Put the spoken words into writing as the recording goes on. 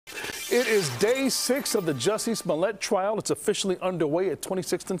It is day 6 of the Jussie Smollett trial. It's officially underway at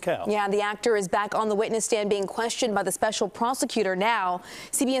 26th and Cal. Yeah, the actor is back on the witness stand being questioned by the special prosecutor now.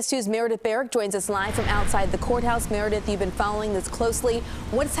 CBS 2's Meredith Barack joins us live from outside the courthouse. Meredith, you've been following this closely.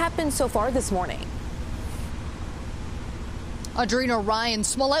 What's happened so far this morning? Adrena, Ryan,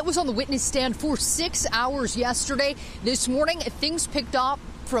 Smollett was on the witness stand for 6 hours yesterday. This morning, things picked up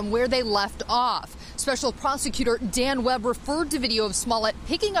from where they left off. Special Prosecutor Dan Webb referred to video of Smollett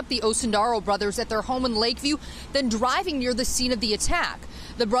picking up the Osundaro brothers at their home in Lakeview, then driving near the scene of the attack.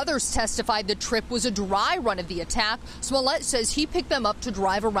 The brothers testified the trip was a dry run of the attack. Smollett says he picked them up to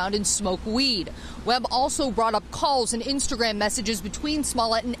drive around and smoke weed. Webb also brought up calls and Instagram messages between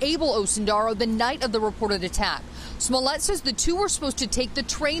Smollett and Abel Osundaro the night of the reported attack. Smollett says the two were supposed to take the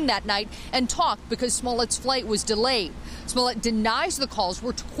train that night and talk because Smollett's flight was delayed. Smollett denies the calls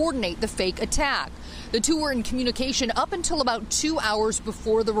were to coordinate the fake attack. The two were in communication up until about 2 hours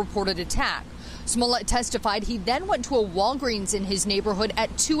before the reported attack. Smollett testified he then went to a Walgreens in his neighborhood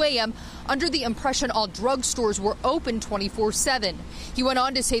at 2 a.m. under the impression all drugstores were open 24/7. He went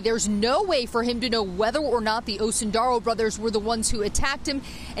on to say there's no way for him to know whether or not the Osundaro brothers were the ones who attacked him,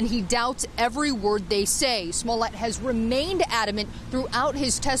 and he doubts every word they say. Smollett has remained adamant throughout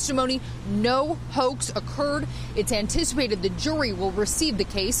his testimony no hoax occurred. It's anticipated the jury will receive the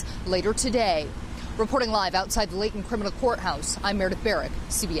case later today. Reporting live outside the Layton Criminal Courthouse, I'm Meredith Barack,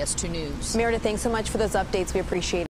 CBS 2 News. Meredith, thanks so much for those updates. We appreciate it.